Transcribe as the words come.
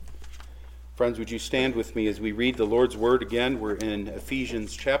Friends, would you stand with me as we read the Lord's Word again? We're in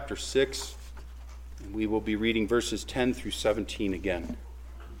Ephesians chapter 6, and we will be reading verses 10 through 17 again.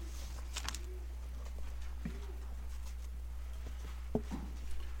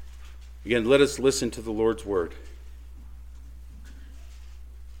 Again, let us listen to the Lord's Word.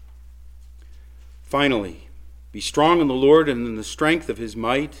 Finally, be strong in the Lord and in the strength of his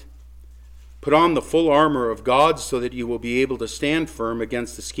might. Put on the full armor of God so that you will be able to stand firm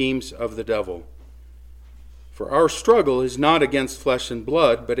against the schemes of the devil. For our struggle is not against flesh and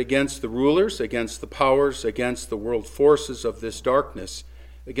blood, but against the rulers, against the powers, against the world forces of this darkness,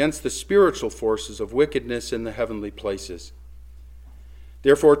 against the spiritual forces of wickedness in the heavenly places.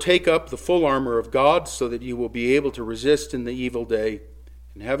 Therefore take up the full armor of God so that you will be able to resist in the evil day,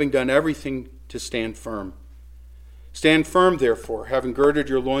 and having done everything, to stand firm. Stand firm, therefore, having girded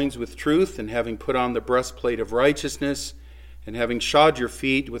your loins with truth, and having put on the breastplate of righteousness, and having shod your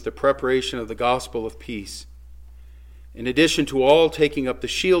feet with the preparation of the gospel of peace. In addition to all, taking up the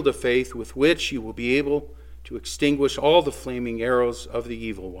shield of faith, with which you will be able to extinguish all the flaming arrows of the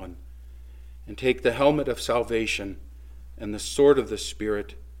evil one, and take the helmet of salvation and the sword of the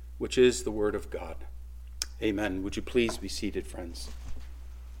Spirit, which is the word of God. Amen. Would you please be seated, friends?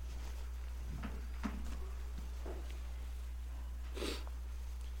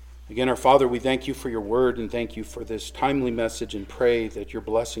 Again, our Father, we thank you for your word and thank you for this timely message and pray that your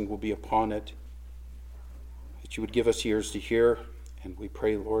blessing will be upon it, that you would give us ears to hear. And we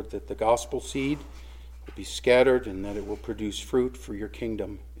pray, Lord, that the gospel seed will be scattered and that it will produce fruit for your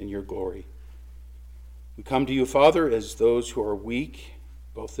kingdom and your glory. We come to you, Father, as those who are weak,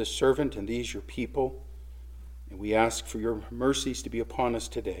 both this servant and these your people, and we ask for your mercies to be upon us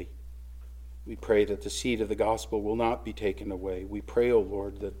today. We pray that the seed of the gospel will not be taken away. We pray, O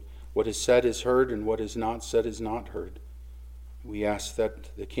Lord, that what is said is heard, and what is not said is not heard. We ask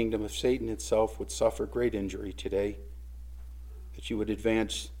that the kingdom of Satan itself would suffer great injury today, that you would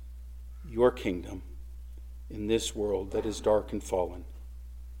advance your kingdom in this world that is dark and fallen.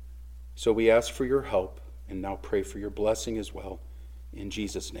 So we ask for your help, and now pray for your blessing as well. In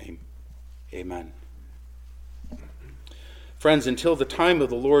Jesus' name, amen. Friends, until the time of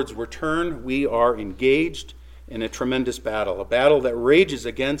the Lord's return, we are engaged in a tremendous battle, a battle that rages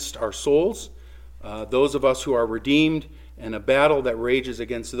against our souls, those of us who are redeemed, and a battle that rages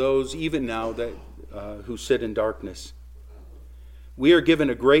against those even now that who sit in darkness. We are given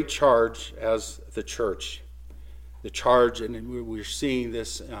a great charge as the church. The charge, and we're seeing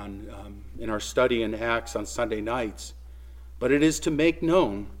this in our study in Acts on Sunday nights, but it is to make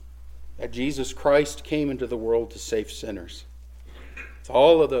known that Jesus Christ came into the world to save sinners.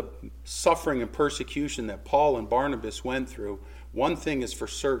 All of the suffering and persecution that Paul and Barnabas went through, one thing is for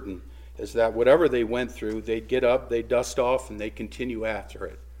certain, is that whatever they went through, they'd get up, they'd dust off, and they'd continue after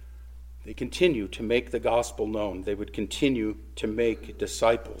it. They continue to make the gospel known. They would continue to make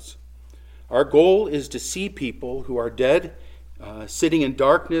disciples. Our goal is to see people who are dead, sitting in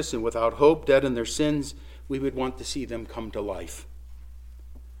darkness and without hope, dead in their sins. We would want to see them come to life.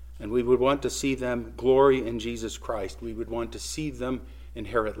 And we would want to see them glory in Jesus Christ. We would want to see them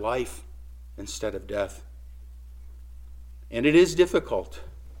inherit life instead of death. And it is difficult.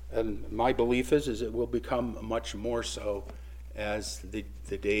 And my belief is it will become much more so as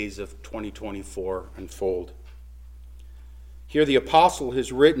the days of 2024 unfold. Here the apostle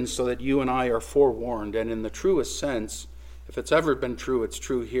has written so that you and I are forewarned. And in the truest sense, if it's ever been true, it's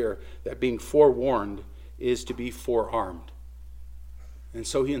true here, that being forewarned is to be forearmed. And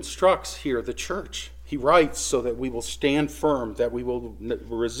so he instructs here the church. He writes so that we will stand firm, that we will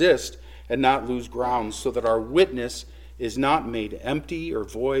resist and not lose ground, so that our witness is not made empty or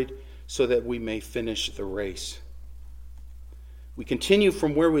void, so that we may finish the race. We continue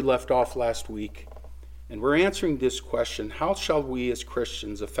from where we left off last week, and we're answering this question: how shall we as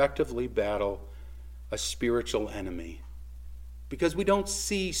Christians effectively battle a spiritual enemy? Because we don't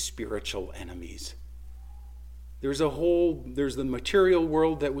see spiritual enemies. There's the material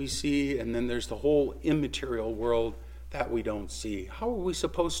world that we see, and then there's the whole immaterial world that we don't see. How are we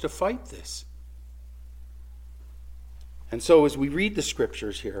supposed to fight this? And so as we read the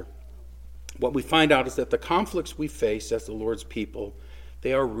scriptures here, what we find out is that the conflicts we face as the Lord's people,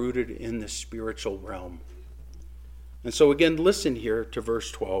 they are rooted in the spiritual realm. And so again, listen here to verse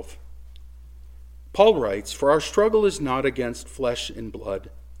 12. Paul writes, "For our struggle is not against flesh and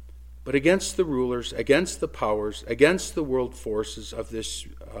blood, but against the rulers, against the powers, against the world forces of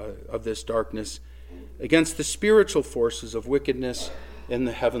this darkness, against the spiritual forces of wickedness in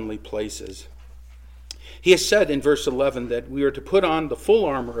the heavenly places." He has said in verse 11 that we are to put on the full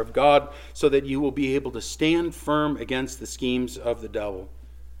armor of God so that you will be able to stand firm against the schemes of the devil.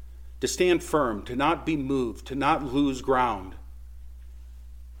 to stand firm, to not be moved, to not lose ground.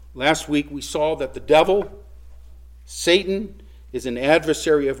 Last week we saw that the devil, Satan, is an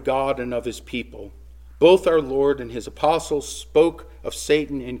adversary of God and of his people. Both our Lord and his apostles spoke of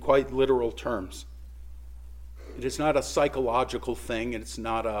Satan in quite literal terms. It is not a psychological thing. It's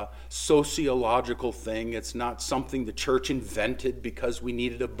not a sociological thing. It's not something the church invented because we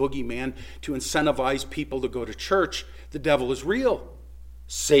needed a boogeyman to incentivize people to go to church. The devil is real.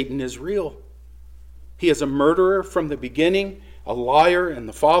 Satan is real. He is a murderer from the beginning, a liar and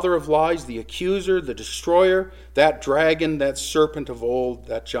the father of lies, the accuser, the destroyer, that dragon, that serpent of old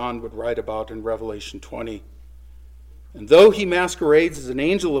that John would write about in Revelation 20. And though he masquerades as an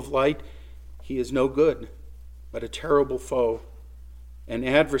angel of light, he is no good, but a terrible foe, an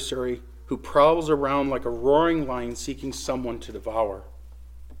adversary who prowls around like a roaring lion seeking someone to devour.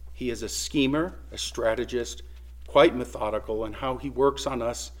 He is a schemer, a strategist, quite methodical in how he works on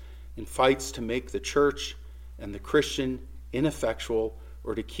us and fights to make the church and the Christian ineffectual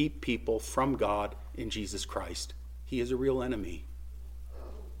or to keep people from God in Jesus Christ. He is a real enemy.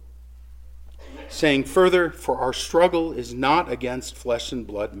 Saying further, for our struggle is not against flesh and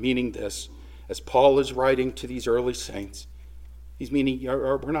blood, meaning this, as Paul is writing to these early saints, he's meaning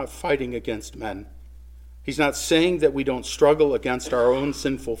we're not fighting against men. He's not saying that we don't struggle against our own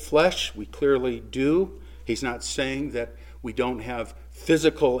sinful flesh. We clearly do. He's not saying that we don't have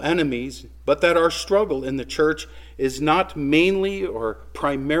physical enemies, but that our struggle in the church is not mainly or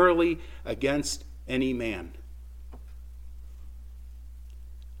primarily against any man.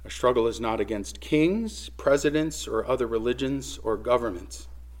 Our struggle is not against kings, presidents, or other religions or governments,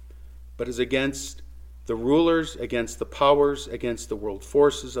 but is against the rulers, against the powers, against the world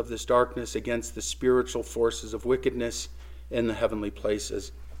forces of this darkness, against the spiritual forces of wickedness in the heavenly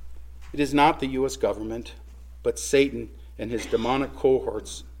places. It is not the U.S. government, but Satan and his demonic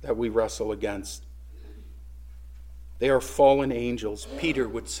cohorts that we wrestle against. They are fallen angels. Peter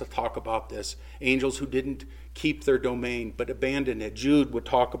would talk about this. Angels who didn't keep their domain, but abandoned it. Jude would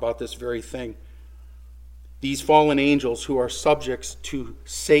talk about this very thing. These fallen angels who are subjects to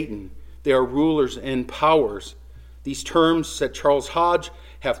Satan, they are rulers and powers. These terms, said Charles Hodge,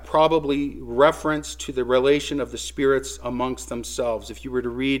 have probably reference to the relation of the spirits amongst themselves. If you were to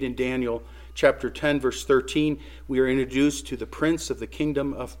read in Daniel chapter 10, verse 13, we are introduced to the prince of the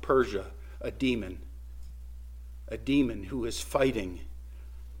kingdom of Persia, a demon who is fighting.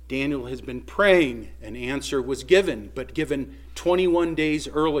 Daniel has been praying, an answer was given, but given 21 days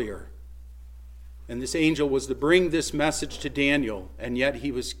earlier. And this angel was to bring this message to Daniel, and yet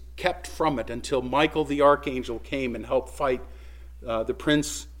he was kept from it until Michael the archangel came and helped fight the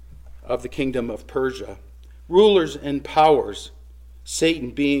prince of the kingdom of Persia. Rulers and powers,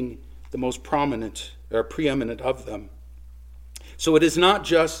 Satan being the most prominent or preeminent of them. So it is not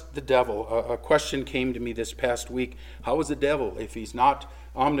just the devil. A question came to me this past week. How is the devil? If he's not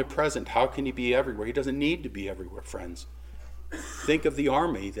omnipresent, how can he be everywhere? He doesn't need to be everywhere, friends. Think of the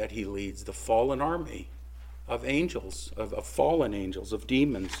army that he leads, the fallen army of angels, of fallen angels, of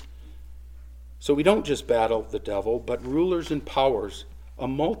demons. So we don't just battle the devil, but rulers and powers, a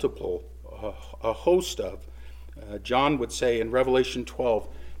host of. John would say in Revelation 12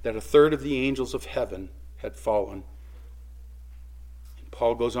 that a third of the angels of heaven had fallen. And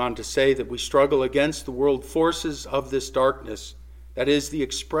Paul goes on to say that we struggle against the world forces of this darkness. That is,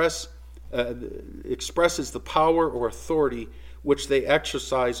 expresses the power or authority which they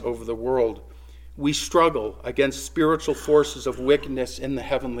exercise over the world. We struggle against spiritual forces of wickedness in the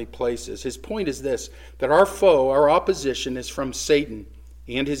heavenly places. His point is this, that our foe, our opposition, is from Satan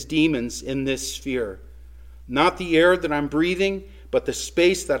and his demons in this sphere. Not the air that I'm breathing, but the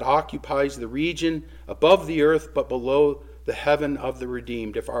space that occupies the region above the earth, but below the heaven of the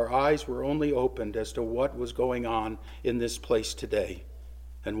redeemed. If our eyes were only opened as to what was going on in this place today,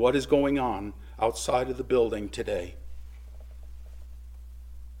 and what is going on outside of the building today.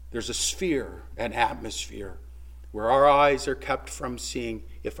 There's a sphere, an atmosphere, where our eyes are kept from seeing.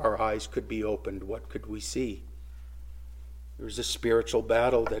 If our eyes could be opened, what could we see? There's a spiritual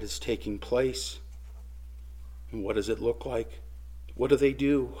battle that is taking place. And what does it look like? What do they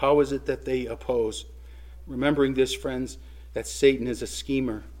do? How is it that they oppose? Remembering this, friends, that Satan is a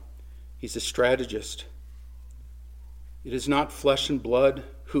schemer. He's a strategist. It is not flesh and blood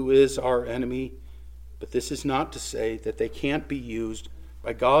who is our enemy, but this is not to say that they can't be used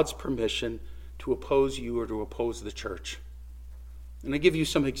by God's permission to oppose you or to oppose the church. And I give you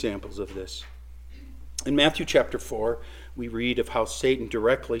some examples of this. In Matthew chapter 4, we read of how Satan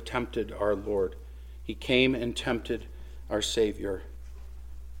directly tempted our Lord. He came and tempted our Savior.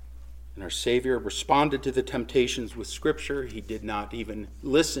 And our Savior responded to the temptations with Scripture. He did not even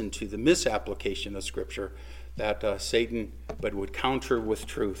listen to the misapplication of Scripture that Satan but would counter with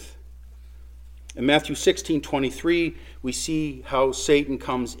truth. In Matthew 16:23, we see how Satan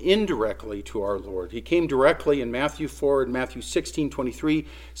comes indirectly to our Lord. He came directly in Matthew 4 and Matthew 16:23.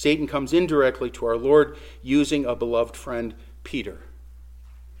 Satan comes indirectly to our Lord using a beloved friend, Peter.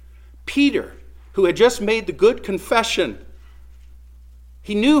 Peter, who had just made the good confession.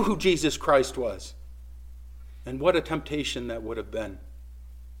 He knew who Jesus Christ was. And what a temptation that would have been.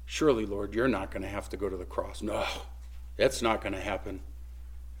 Surely, Lord, you're not going to have to go to the cross. No, that's not going to happen.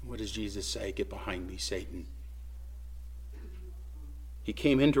 What does Jesus say? Get behind me, Satan. He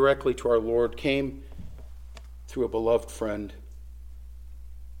came indirectly to our Lord, came through a beloved friend.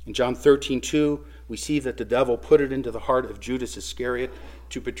 In John 13:2, we see that the devil put it into the heart of Judas Iscariot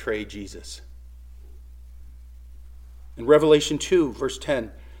to betray Jesus. In Revelation 2, verse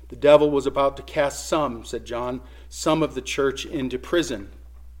 10, the devil was about to cast some, said John, some of the church into prison.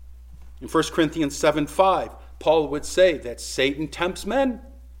 In 1 Corinthians 7:5, Paul would say that Satan tempts men.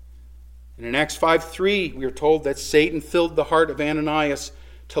 And in Acts 5:3, we are told that Satan filled the heart of Ananias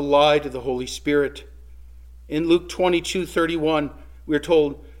to lie to the Holy Spirit. In Luke 22:31, we are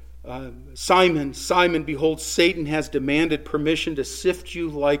told, Simon, Simon, behold, Satan has demanded permission to sift you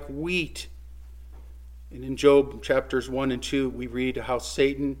like wheat. And in Job chapters 1 and 2, we read how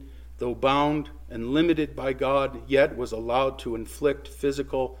Satan, though bound and limited by God, yet was allowed to inflict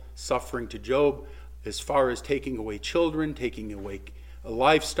physical suffering to Job, as far as taking away children, taking away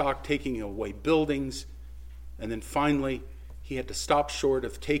livestock, taking away buildings. And then finally, he had to stop short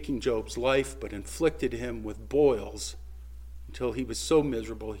of taking Job's life, but inflicted him with boils until he was so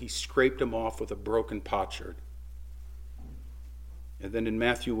miserable he scraped him off with a broken potsherd. And then in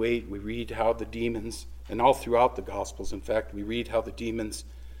Matthew 8, we read how the demons, and all throughout the Gospels, in fact, we read how the demons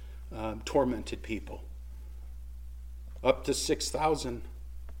tormented people. Up to 6,000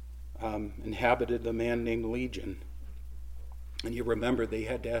 inhabited a man named Legion. And you remember they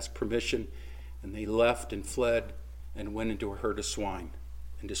had to ask permission, and they left and fled and went into a herd of swine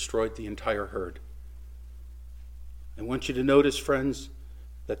and destroyed the entire herd. I want you to notice, friends,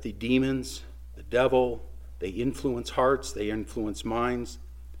 that the demons, the devil, they influence hearts, they influence minds.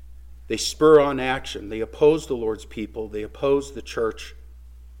 They spur on action. They oppose the Lord's people. They oppose the church.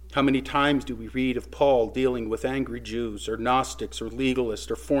 How many times do we read of Paul dealing with angry Jews or Gnostics or legalists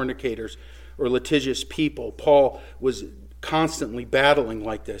or fornicators or litigious people? Paul was constantly battling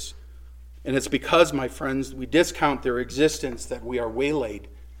like this. And it's because, my friends, we discount their existence that we are waylaid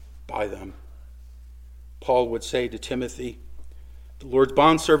by them. Paul would say to Timothy, the Lord's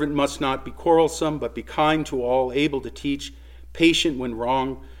bondservant must not be quarrelsome, but be kind to all, able to teach, patient when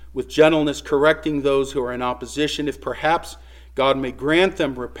wrong, with gentleness correcting those who are in opposition, if perhaps God may grant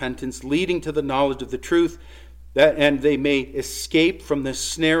them repentance, leading to the knowledge of the truth, and they may escape from the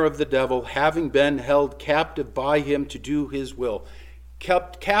snare of the devil, having been held captive by him to do his will.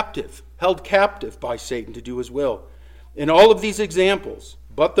 Held captive by Satan to do his will. In all of these examples,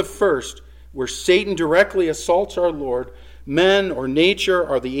 but the first, where Satan directly assaults our Lord, men or nature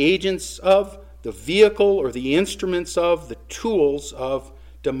are the agents of, the vehicle or the instruments of, the tools of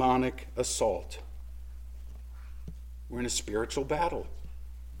demonic assault. We're in a spiritual battle.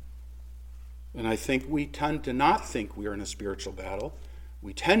 And I think we tend to not think we are in a spiritual battle.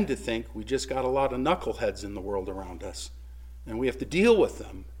 We tend to think we just got a lot of knuckleheads in the world around us, and we have to deal with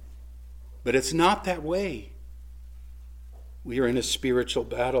them. But it's not that way. We are in a spiritual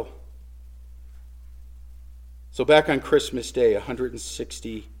battle. So back on Christmas Day,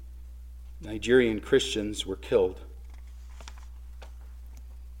 160 Nigerian Christians were killed.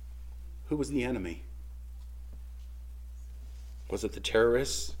 Who was the enemy? Was it the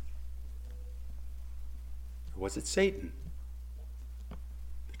terrorists? Or was it Satan?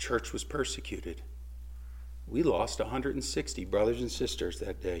 The church was persecuted. We lost 160 brothers and sisters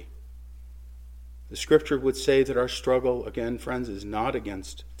that day. The scripture would say that our struggle, again, friends, is not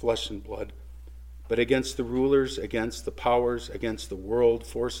against flesh and blood, but against the rulers, against the powers, against the world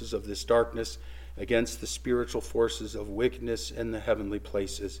forces of this darkness, against the spiritual forces of wickedness in the heavenly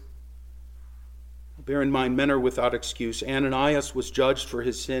places. Bear in mind, men are without excuse. Ananias was judged for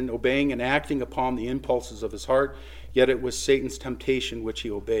his sin, obeying and acting upon the impulses of his heart, yet it was Satan's temptation which he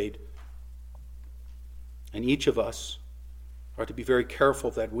obeyed. And each of us are to be very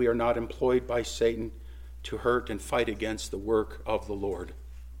careful that we are not employed by Satan to hurt and fight against the work of the Lord.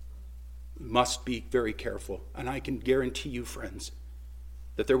 We must be very careful. And I can guarantee you, friends,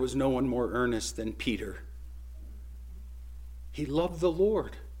 that there was no one more earnest than Peter. He loved the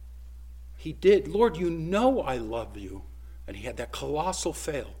Lord. He did. Lord, you know I love you. And he had that colossal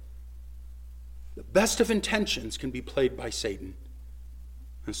fail. the best of intentions can be played by Satan,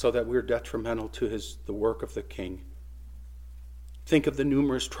 and so that we're detrimental to the work of the King. Think of the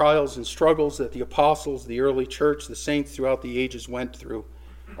numerous trials and struggles that the apostles, the early church, the saints throughout the ages went through.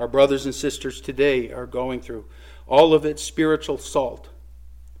 Our brothers and sisters today are going through. All of it spiritual salt.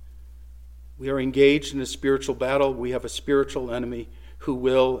 We are engaged in a spiritual battle. We have a spiritual enemy who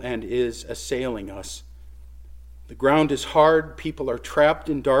will and is assailing us. The ground is hard. People are trapped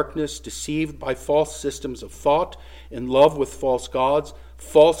in darkness, deceived by false systems of thought, in love with false gods.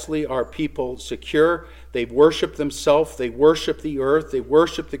 Falsely are people secure. They worship themselves. They worship the earth. They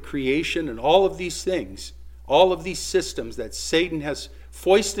worship the creation, and all of these things, all of these systems that Satan has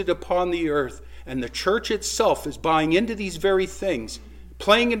foisted upon the earth, and the church itself is buying into these very things,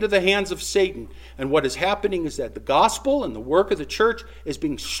 playing into the hands of Satan. And what is happening is that the gospel and the work of the church is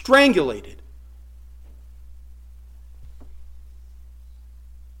being strangulated.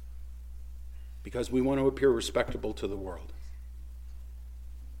 Because we want to appear respectable to the world.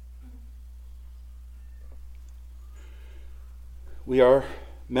 We are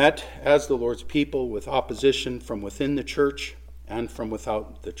met as the Lord's people with opposition from within the church and from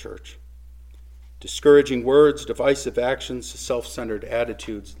without the church. Discouraging words, divisive actions, self-centered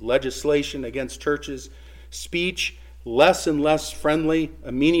attitudes, legislation against churches, speech less and less friendly,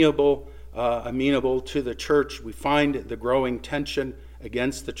 amenable to the church. We find the growing tension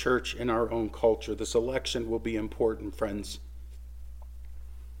against the church in our own culture. This election will be important, friends.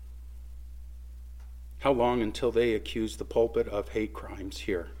 How long until they accuse the pulpit of hate crimes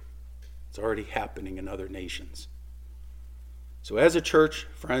here? It's already happening in other nations. So as a church,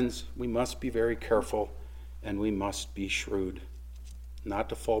 friends, we must be very careful and we must be shrewd, not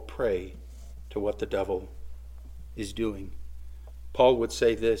to fall prey to what the devil is doing. Paul would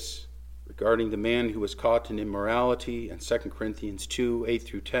say this regarding the man who was caught in immorality in 2 Corinthians 2, 8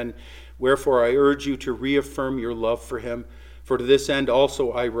 through 10. Wherefore I urge you to reaffirm your love for him. For to this end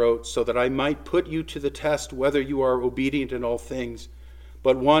also I wrote, so that I might put you to the test whether you are obedient in all things.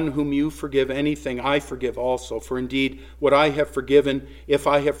 But one whom you forgive anything, I forgive also. For indeed, what I have forgiven, if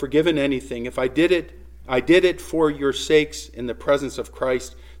I have forgiven anything, if I did it for your sakes in the presence of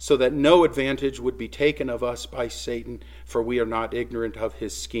Christ, so that no advantage would be taken of us by Satan, for we are not ignorant of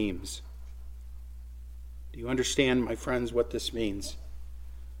his schemes. Do you understand, my friends, what this means?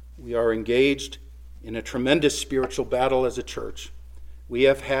 We are engaged in a tremendous spiritual battle as a church. We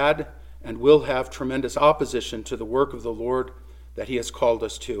have had and will have tremendous opposition to the work of the Lord that he has called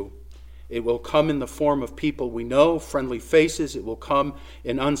us to. It will come in the form of people we know, friendly faces. It will come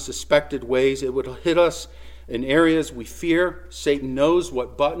in unsuspected ways. It will hit us in areas we fear. Satan knows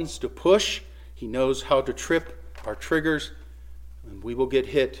what buttons to push. He knows how to trip our triggers. And we will get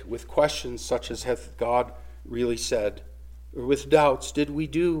hit with questions such as, hath God really said? Or with doubts, did we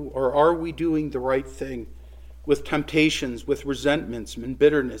do or are we doing the right thing? With temptations, with resentments and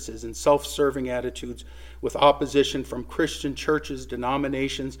bitternesses and self-serving attitudes, with opposition from Christian churches,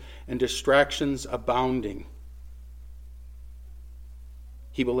 denominations, and distractions abounding.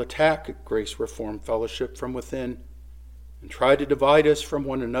 He will attack Grace Reformed Fellowship from within and try to divide us from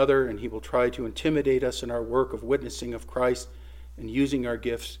one another, and he will try to intimidate us in our work of witnessing of Christ and using our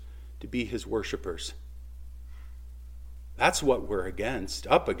gifts to be his worshipers. That's what we're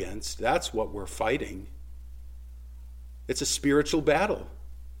up against. That's what we're fighting. It's a spiritual battle.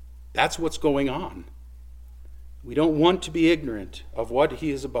 That's what's going on. We don't want to be ignorant of what he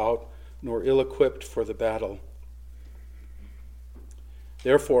is about, nor ill-equipped for the battle.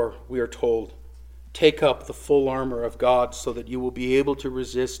 Therefore, we are told, take up the full armor of God so that you will be able to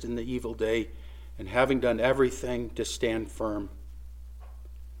resist in the evil day, and having done everything, to stand firm.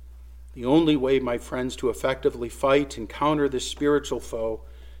 The only way, my friends, to effectively fight and counter this spiritual foe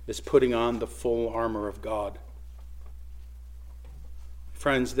is putting on the full armor of God.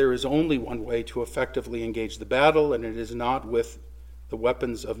 Friends, there is only one way to effectively engage the battle, and it is not with the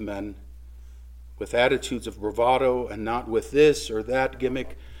weapons of men, with attitudes of bravado, and not with this or that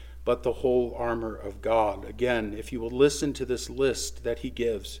gimmick, but the whole armor of God. Again, if you will listen to this list that he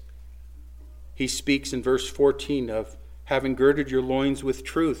gives, he speaks in verse 14 of having girded your loins with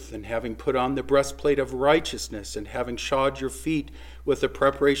truth, and having put on the breastplate of righteousness, and having shod your feet with the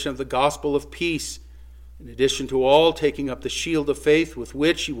preparation of the gospel of peace, in addition to all, taking up the shield of faith, with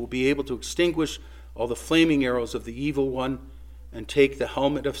which you will be able to extinguish all the flaming arrows of the evil one, and take the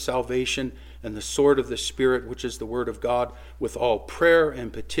helmet of salvation and the sword of the Spirit, which is the word of God. With all prayer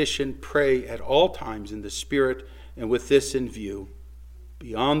and petition, pray at all times in the Spirit, and with this in view,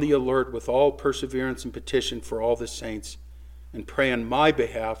 be on the alert with all perseverance and petition for all the saints, and pray on my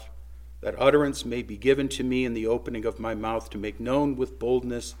behalf, that utterance may be given to me in the opening of my mouth, to make known with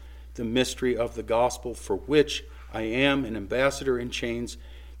boldness the mystery of the gospel, for which I am an ambassador in chains,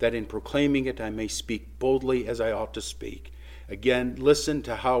 that in proclaiming it I may speak boldly as I ought to speak. Again, listen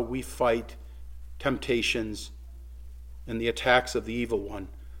to how we fight temptations and the attacks of the evil one,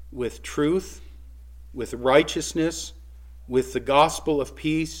 with truth, with righteousness, with the gospel of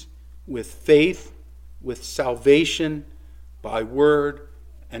peace, with faith, with salvation, by word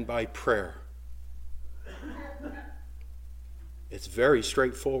and by prayer. It's very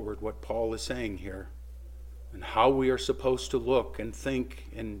straightforward what Paul is saying here, and how we are supposed to look and think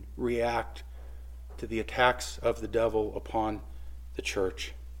and react to the attacks of the devil upon the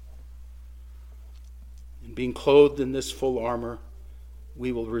church. And being clothed in this full armor,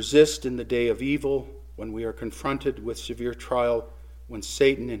 we will resist in the day of evil, when we are confronted with severe trial, when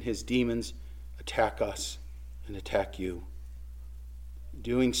Satan and his demons attack us and attack you.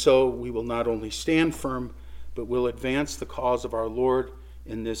 Doing so, we will not only stand firm, but will advance the cause of our Lord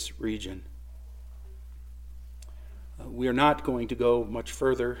in this region. We are not going to go much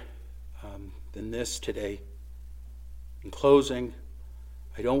further than this today. In closing,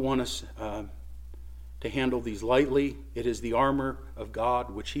 I don't want us to handle these lightly. It is the armor of God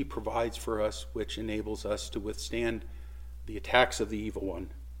which he provides for us, which enables us to withstand the attacks of the evil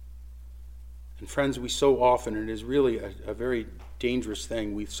one. And friends, we so often, and it is really a very dangerous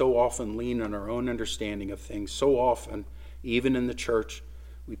thing, we so often lean on our own understanding of things. So often, even in the church,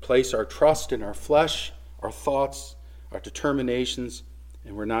 we place our trust in our flesh, our thoughts, our determinations,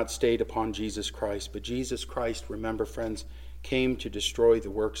 and we're not stayed upon Jesus Christ. But Jesus Christ, remember friends, came to destroy the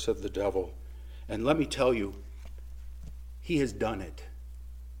works of the devil. And let me tell you, he has done it.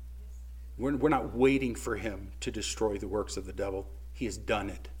 We're not waiting for him to destroy the works of the devil. He has done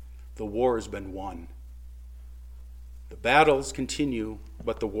it. The war has been won. The battles continue,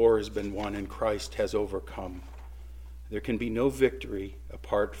 but the war has been won and Christ has overcome. There can be no victory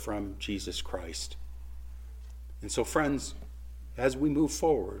apart from Jesus Christ. And so, friends, as we move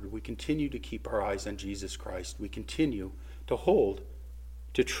forward, we continue to keep our eyes on Jesus Christ. We continue to hold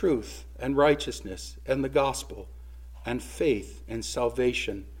to truth and righteousness and the gospel and faith and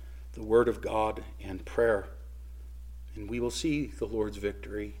salvation, the word of God and prayer. And we will see the Lord's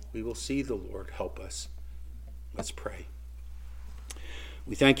victory. We will see the Lord help us. Let's pray.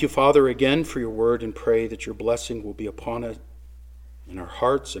 We thank you, Father, again for your word, and pray that your blessing will be upon us in our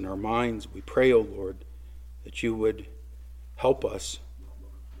hearts and our minds. We pray, O Lord, that you would help us.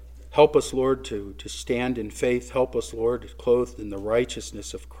 Help us, Lord, to stand in faith. Help us, Lord, clothed in the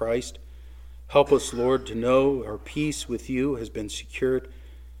righteousness of Christ. Help us, Lord, to know our peace with you has been secured.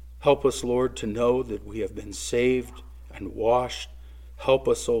 Help us, Lord, to know that we have been saved and washed. Help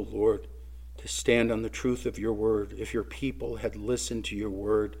us, O Lord, to stand on the truth of your word. If your people had listened to your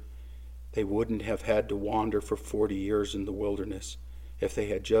word, they wouldn't have had to wander for 40 years in the wilderness if they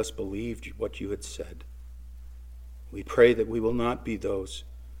had just believed what you had said. We pray that we will not be those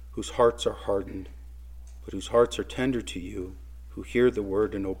whose hearts are hardened, but whose hearts are tender to you, who hear the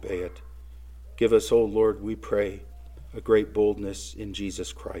word and obey it. Give us, O Lord, we pray, a great boldness in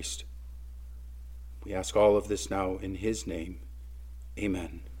Jesus Christ. We ask all of this now in his name.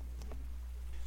 Amen.